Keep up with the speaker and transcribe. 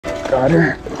Got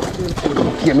her.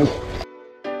 Get me.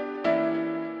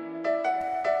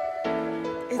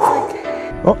 It's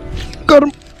like... Oh, got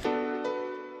him.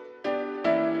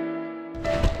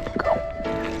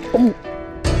 Oh.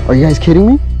 Are you guys kidding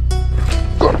me?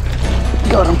 Got him.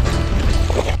 Got him.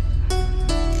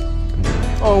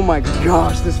 Oh my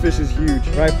gosh, this fish is huge.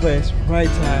 Right place, right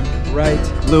time,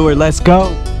 right lure. Let's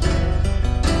go.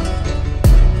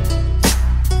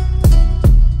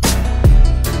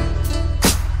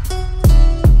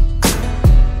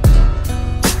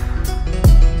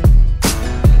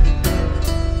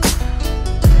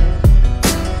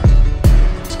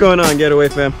 What's going on, Getaway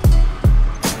fam?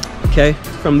 Okay,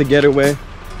 from the Getaway.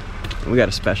 We got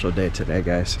a special day today,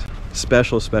 guys.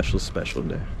 Special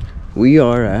day. We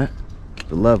are at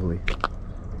the lovely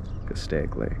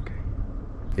Castaic Lake.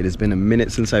 It has been a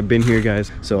minute since I've been here,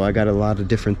 guys, so I got a lot of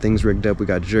different things rigged up. We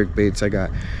got jerk baits, I got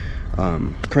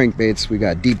crankbaits, we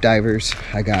got deep divers,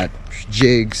 I got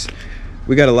jigs.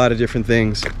 We got a lot of different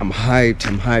things. I'm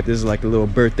hyped. This is like a little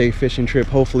birthday fishing trip.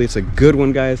 Hopefully it's a good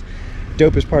one, guys.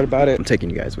 Dopest part about it, I'm taking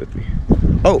you guys with me.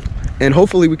 Oh, and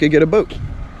hopefully we could get a boat.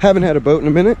 Haven't had a boat in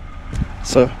a minute,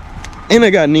 so, and I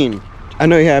got Neen. I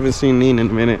know you haven't seen Neen in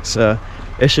a minute, so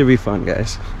it should be fun,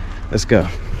 guys. Let's go.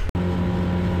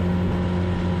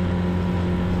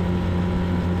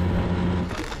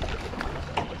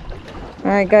 All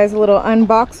right, guys, a little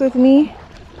unbox with me.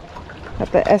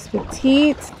 Got the S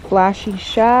Petite flashy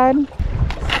shad.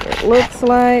 That's what it looks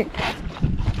like.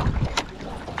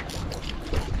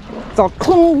 It's all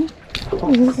clean.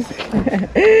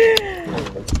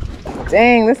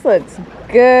 Dang, this looks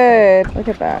good. Look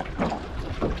at that.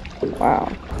 Wow.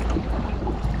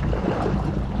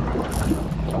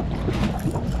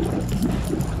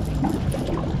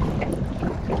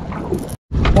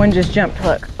 One just jumped.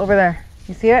 Look over there.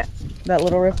 You see it? That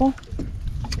little ripple.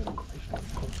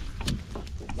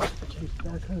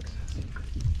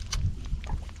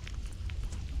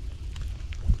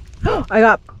 I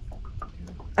got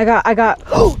oh, I got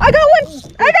one!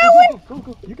 I got one!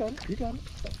 Go. You got it.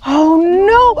 Oh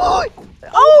no!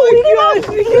 Oh, he came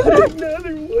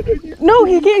out! No,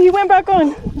 he went back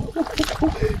on.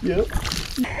 Yep.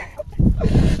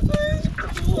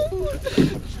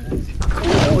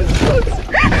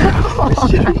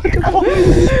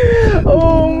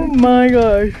 Oh my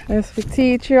gosh. That's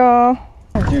petite, y'all.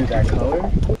 Dude,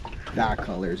 that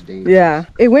color is dangerous. Yeah,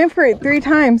 it went for it 3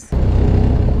 times.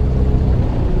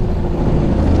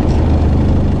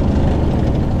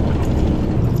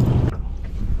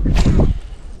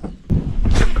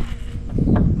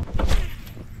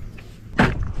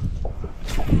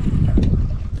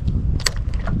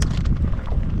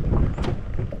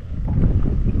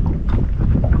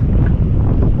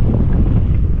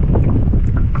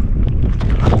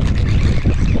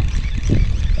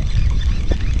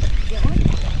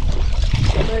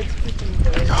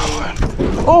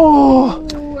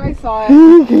 Oh, I saw it.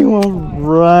 he came on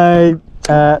right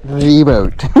at the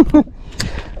boat.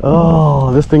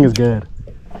 Oh, this thing is good.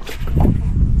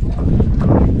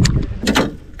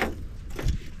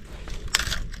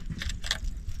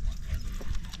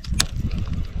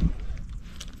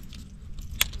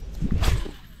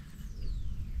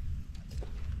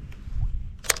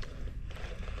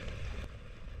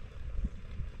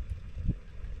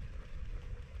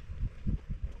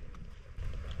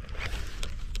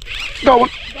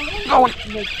 Going.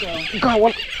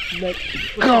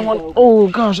 Oh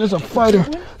gosh, it's a fighter.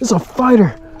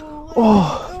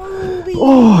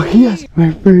 Oh yes,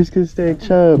 my first Castaic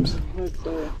chubs.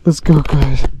 Let's go,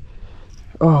 guys.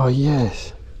 Oh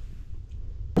yes.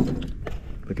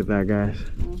 Look at that, guys.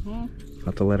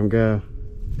 About to let him go.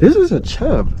 This is a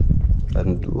chub, a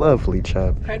lovely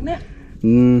chub. Pregnant?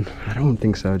 I don't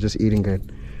think so. Just eating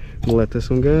good. I'm gonna let this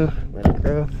one go. Let it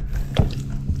grow.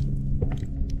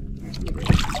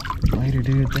 Later,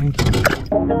 dude. Thank you.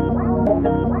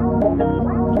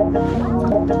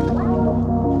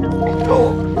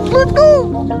 Oh, let's go!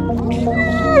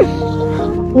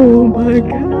 Oh my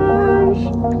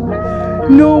gosh.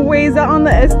 No way, is that on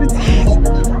the S Petite?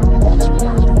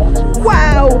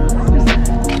 Wow.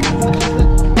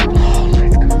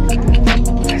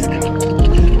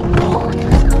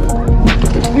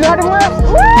 You got him left?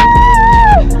 Woo!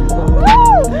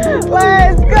 Woo!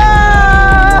 Let's go!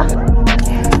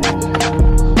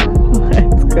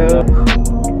 Let's go.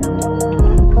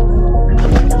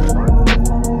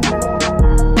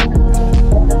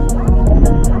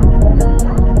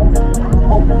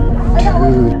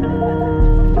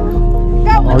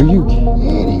 Are you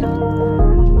kidding? Oh,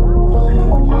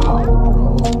 wow,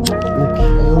 bro. You're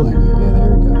killing it. Yeah,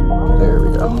 there we go. There we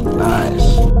go. Nice.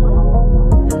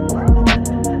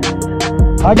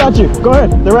 I got you. Go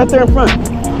ahead. They're right there in front.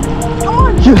 Come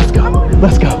on. Here, let's go.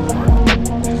 Let's go.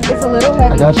 It's a little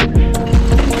heavy. I got you.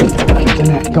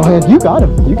 Go ahead. You got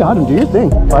him. You got him. Do your thing.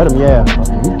 Fight him. Yeah.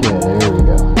 You get it. There we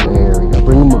go. There we go.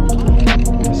 Bring him up.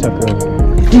 Sucker over.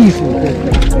 Easy.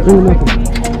 Bring him up.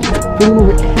 Bring him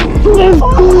over. Let's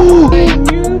go.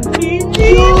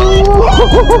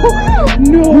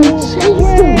 No way.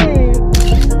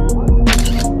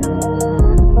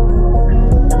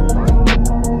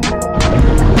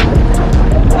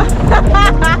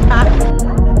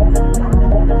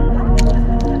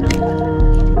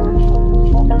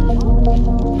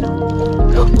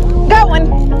 Got one.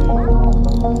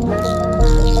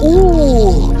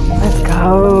 Ooh, let's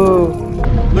go.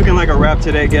 Looking like a wrap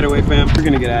today, Getaway fam. We're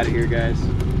gonna get out of here, guys.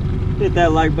 Hit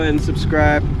that like button,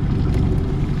 subscribe.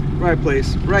 Right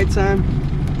place, right time,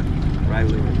 right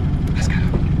lure. Let's go.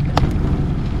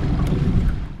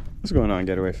 What's going on,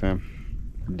 Getaway fam?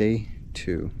 Day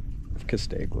 2 of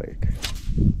Castaic Lake.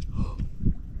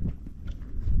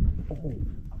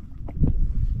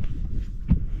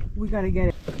 We gotta get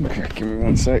it. Okay, give me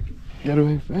one sec.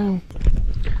 Getaway fam.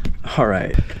 All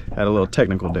right, had a little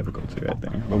technical difficulty right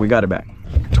there, but we got it back.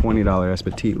 $20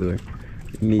 petite lure.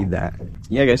 Need that.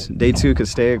 Yeah, guys, day 2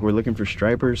 Castaic. We're looking for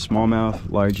stripers, smallmouth,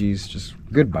 largies, just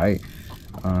good bite.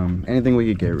 Anything we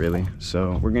could get, really.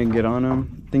 So we're gonna get on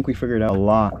them. I think we figured out a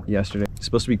lot yesterday. It's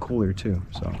supposed to be cooler too,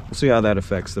 so we'll see how that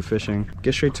affects the fishing.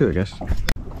 Get straight to it, guys.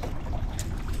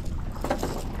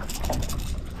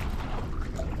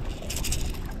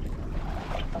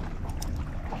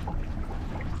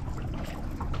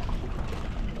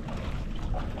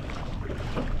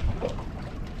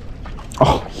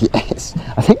 Oh, yes.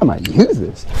 I think I might use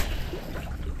this.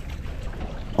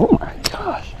 Oh my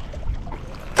gosh.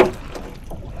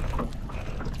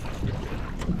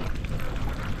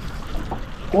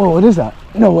 Whoa, what is that?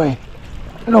 No way.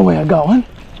 No way I got one.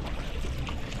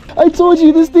 I told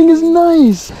you this thing is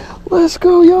nice. Let's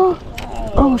go, y'all.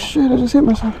 Oh shit, I just hit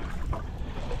myself.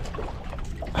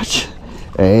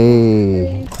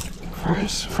 Hey.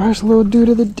 First little dude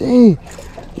of the day.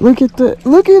 Look at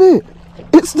it.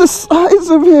 It's the size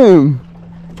of him.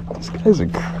 These guys are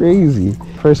crazy.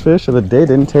 First fish of the day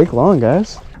didn't take long,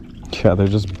 guys. Yeah, they're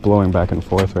just blowing back and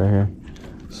forth right here.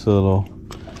 It's a little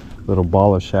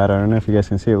ball of shad. I don't know if you guys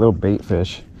can see a little bait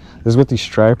fish. This is with these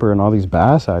striper and all these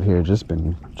bass out here just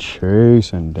been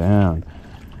chasing down.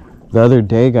 The other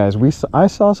day, guys, I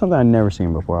saw something I'd never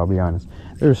seen before, I'll be honest.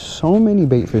 There's so many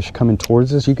bait fish coming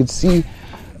towards us. You could see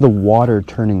the water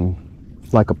turning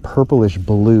like a purplish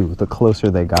blue the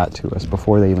closer they got to us,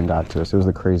 before they even got to us. It was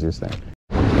the craziest thing.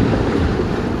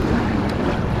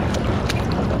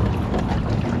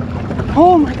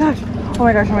 Oh my gosh. Oh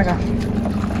my gosh. Oh my gosh.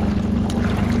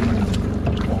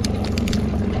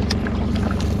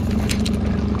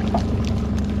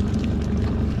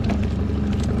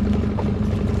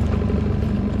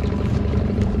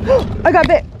 I got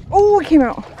bit. Oh, it came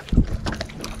out.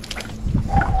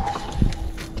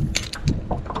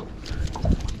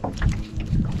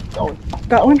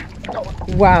 Got one?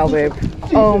 Wow, babe.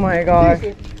 Oh my gosh.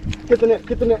 Get the net.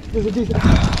 This is decent.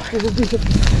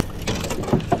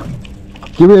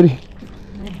 Get ready.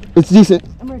 It's decent.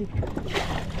 I'm ready.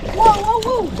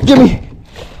 Whoa. Get me.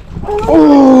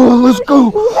 Oh, let's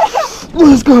go.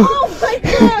 Let's go. Oh my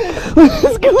god.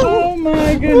 Let's go. Oh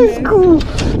my goodness. Let's go.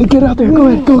 Get out there. Go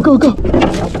ahead. Go.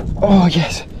 Oh,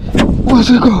 yes. Let's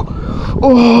go.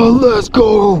 Oh, let's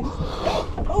go.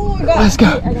 Oh my god. Let's go.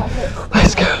 I got hit.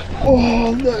 Let's go.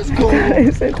 Oh, let's go.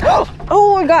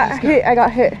 Oh, I got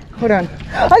hit. Hold on.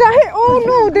 I got hit. Oh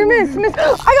no, they missed. I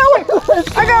got one.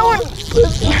 I got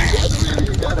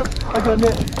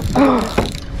it. Oh,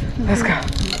 let's go.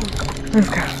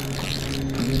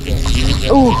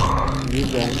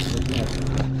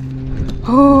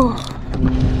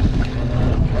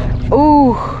 Oh.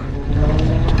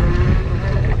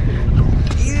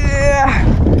 Yeah.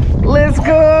 Let's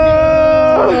go.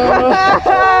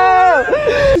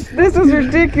 This is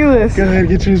ridiculous. Go ahead,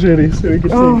 get yours ready so we can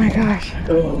see. Oh my gosh.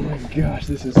 Oh my gosh,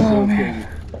 this is so man.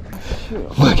 crazy.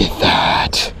 Look at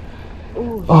that.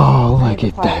 Oh, look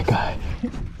at that guy.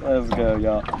 Let's go,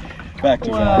 y'all. Back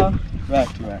to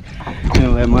back.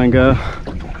 Gonna let mine go.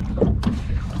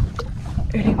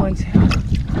 Ready, 1, 2.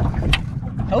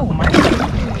 Oh my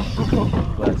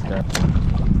god. Let's go.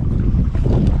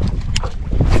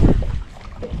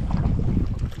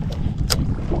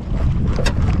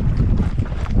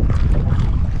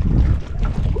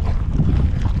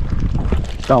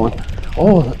 That one.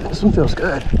 Oh, this one feels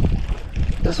good.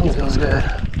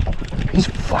 He's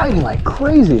fighting like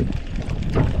crazy.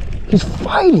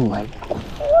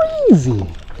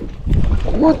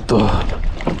 What the?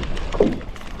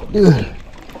 Dude.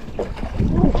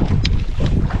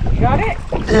 Got it?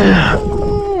 Yeah.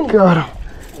 Got him.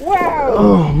 Wow.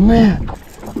 Oh man.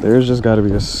 There's just got to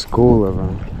be a school of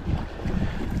them.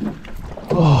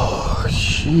 Oh,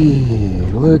 gee.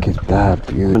 Look at that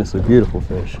beauty. Honestly, beautiful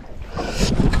fish.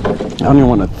 I don't even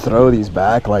want to throw these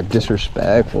back like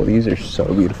disrespectful. These are so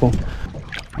beautiful.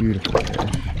 Beautiful fish.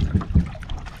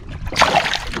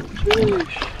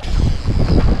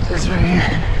 This right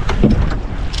here.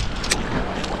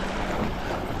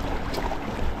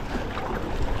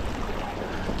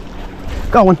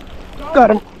 Got one.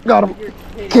 Got him. Got him.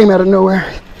 Came out of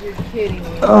nowhere. You're kidding me.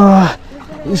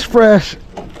 He's fresh.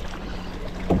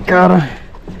 Got him.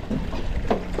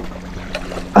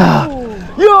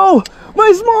 Yo,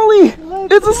 my smallie.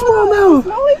 It's a smallmouth.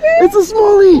 It's a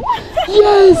smallie.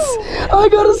 Yes, I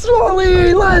got a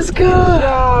smallie. Let's go. Good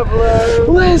job, bro.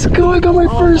 Let's go. I got my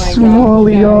first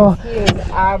smallie, y'all. He is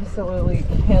absolutely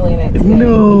killing it today.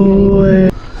 No way.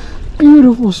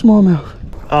 Beautiful smallmouth.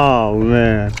 Oh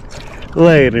man.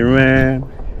 Later, man.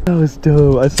 That was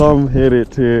dope. I saw him hit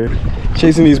it too.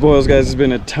 Chasing these boils, guys, has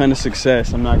been a ton of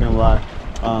success. I'm not gonna lie.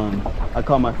 I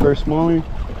caught my first smallie.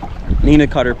 Nina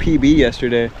caught her PB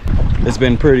yesterday. It's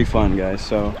been pretty fun, guys.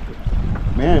 So,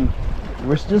 man,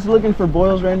 we're just looking for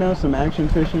boils right now. Some action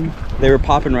fishing. They were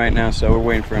popping right now, so we're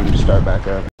waiting for them to start back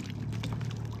up.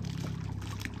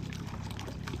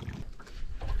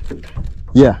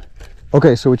 Yeah.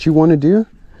 Okay. So what you want to do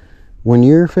when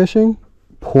you're fishing,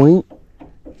 point.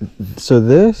 So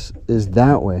this is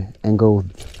that way and go,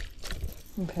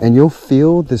 and you'll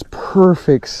feel this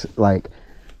perfect like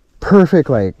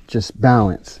just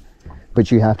balance. But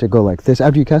you have to go like this.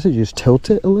 After you cast it, you just tilt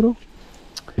it a little,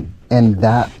 and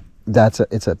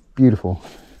it's a beautiful.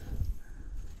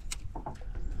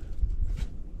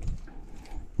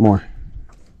 More.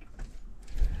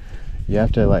 You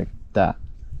have to like that.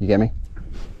 You get me?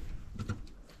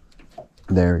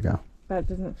 There we go. That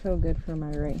doesn't feel good for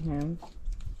my right hand.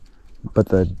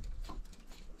 But let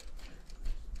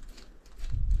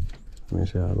me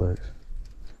see how it looks.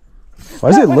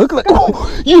 Why does it look like? Oh,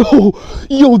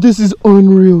 yo, this is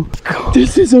unreal.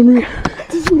 This is unreal.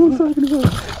 This is what I'm talking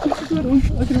about. This is what I'm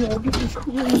talking about. This is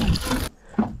crazy.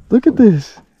 Look at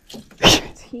this.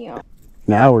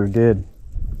 Now we're good.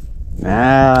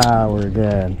 Now we're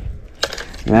good.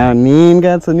 Now Neen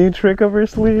got a new trick up her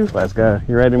sleeve. Let's go.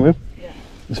 You ready to move? Yeah.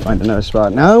 Let's find another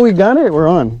spot. Now that we got it, we're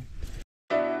on.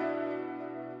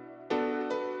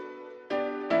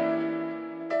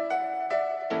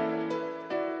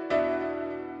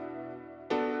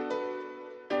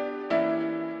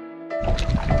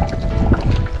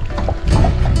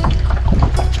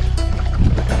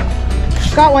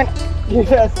 Got one.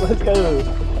 Yes, let's go.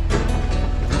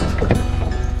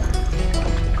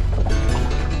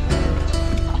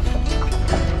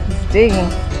 He's digging.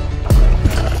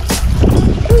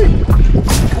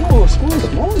 Oh,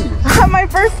 smallies. I got my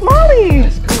first smallie.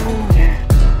 Let's go.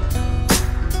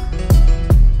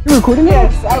 You're recording now?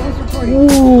 Yes, I was recording.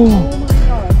 Whoa. Oh my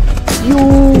god. Yo,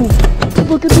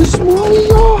 look at this smallie,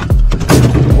 y'all.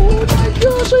 Oh my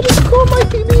gosh, I just caught my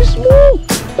PB small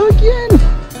again.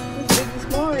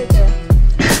 Small right there.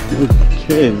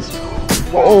 Kids.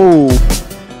 Whoa.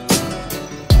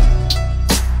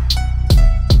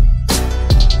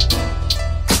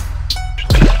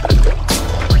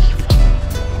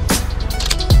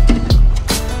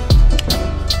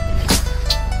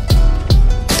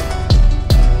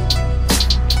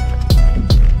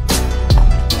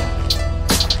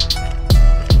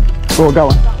 Oh, got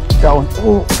one. Got one.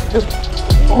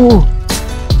 Oh,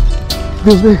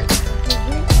 feels big.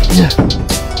 Yeah.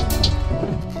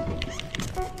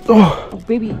 Oh,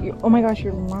 baby. Oh my gosh,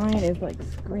 your line is like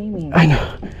screaming. I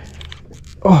know.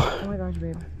 Oh my gosh,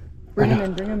 babe. Bring him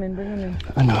in, bring him in, bring him in.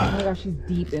 I know. Oh my gosh, he's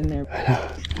deep in there. I know.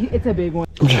 It's a big one.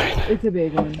 I'm trying. It's a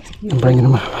big one. I'm bringing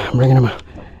him out. I'm bringing him out.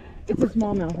 It's a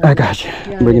smallmouth. I got you.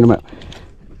 Yeah, I'm bringing him out.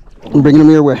 I'm bringing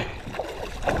him your way.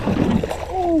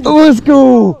 Oh, let's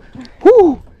go.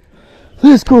 Woo.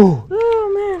 Let's go.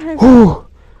 Oh man. Woo.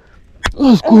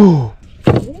 Let's go.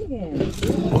 Digging.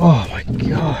 Oh my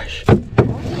gosh.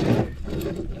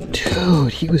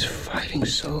 Dude, he was fighting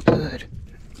so good.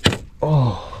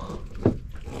 Oh.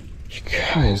 You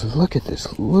guys, look at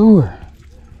this lure.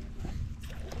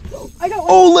 I got one.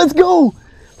 Oh, let's go.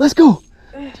 Let's go.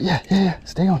 Yeah.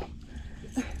 Stay on him.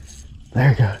 There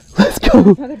we go. Let's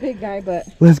go. Not a big guy, but.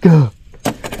 Let's go.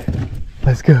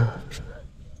 Let's go.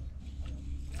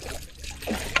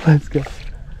 Let's go.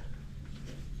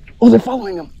 Oh, they're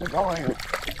following him. They're following him.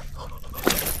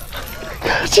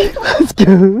 Gotcha. Let's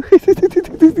go.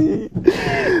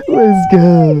 Let's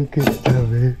go. Good stuff,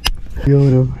 man.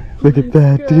 Look at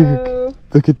that, dude.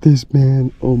 Look at this,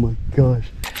 man. Oh my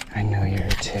gosh. I know you're here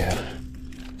too.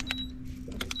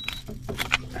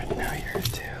 I know you're here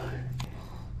too.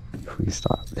 Please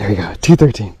stop. There you go.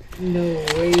 213. No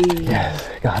way. Yes,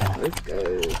 got him. Let's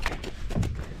go.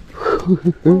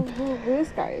 Oh, this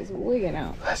guy is wigging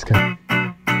out. Let's go.